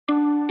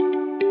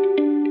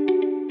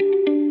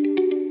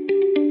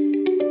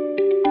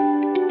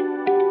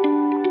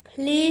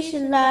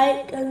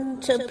like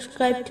and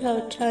subscribe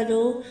to our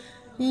channel.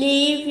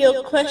 Leave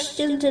your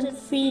questions and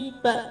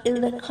feedback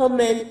in the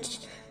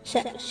comments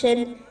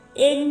section.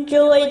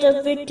 Enjoy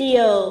the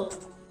video.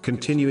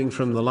 Continuing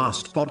from the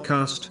last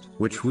podcast,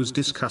 which was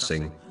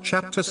discussing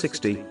chapter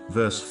 60,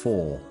 verse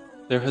 4.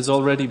 There has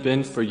already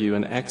been for you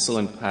an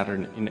excellent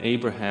pattern in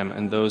Abraham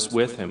and those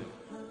with him,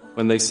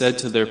 when they said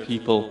to their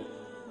people,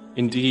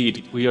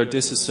 "Indeed, we are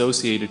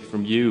disassociated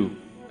from you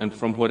and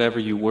from whatever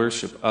you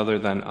worship other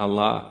than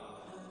Allah.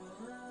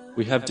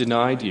 We have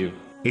denied you."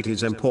 It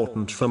is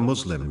important for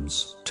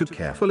Muslims to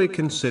carefully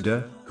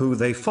consider who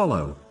they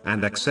follow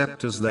and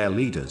accept as their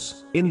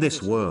leaders. In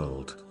this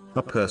world,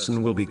 a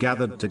person will be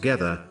gathered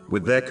together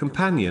with their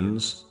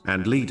companions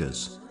and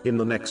leaders in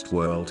the next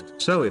world.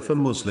 So if a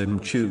Muslim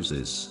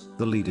chooses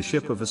the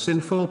leadership of a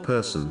sinful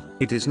person,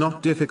 it is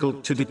not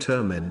difficult to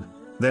determine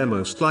their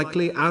most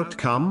likely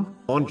outcome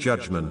on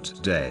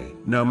Judgment Day.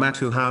 No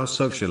matter how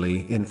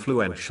socially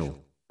influential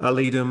a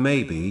leader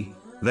may be,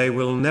 they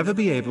will never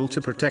be able to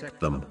protect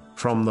them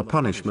from the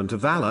punishment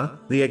of Allah,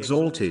 the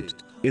Exalted,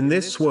 in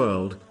this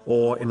world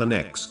or in the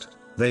next.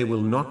 They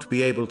will not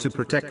be able to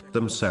protect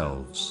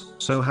themselves.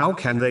 So how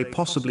can they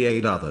possibly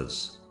aid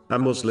others? A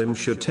Muslim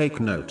should take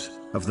note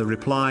of the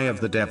reply of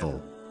the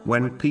devil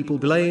when people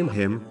blame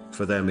him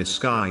for their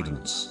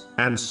misguidance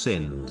and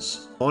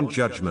sins on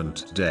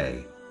Judgment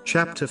Day.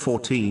 Chapter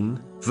 14,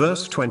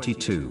 verse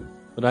 22.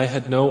 But I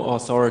had no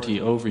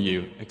authority over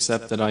you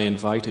except that I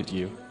invited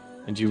you,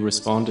 and you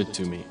responded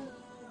to me.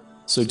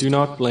 So do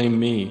not blame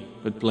me,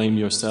 but blame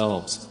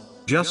yourselves.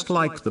 Just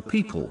like the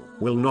people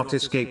will not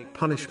escape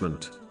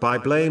punishment by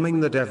blaming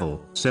the devil,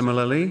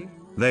 similarly,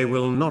 they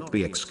will not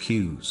be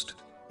excused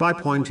by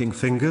pointing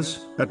fingers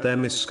at their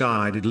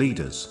misguided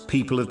leaders.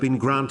 People have been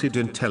granted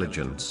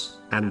intelligence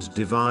and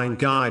divine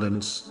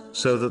guidance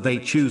so that they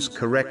choose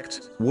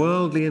correct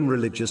worldly and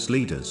religious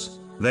leaders.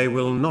 They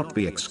will not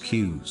be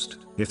excused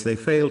if they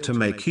fail to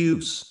make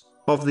use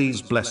of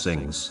these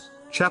blessings.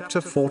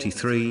 Chapter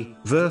 43,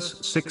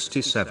 verse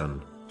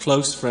 67.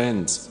 Close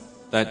friends,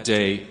 that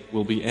day,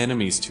 will be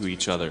enemies to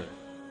each other,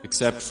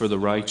 except for the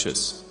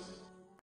righteous.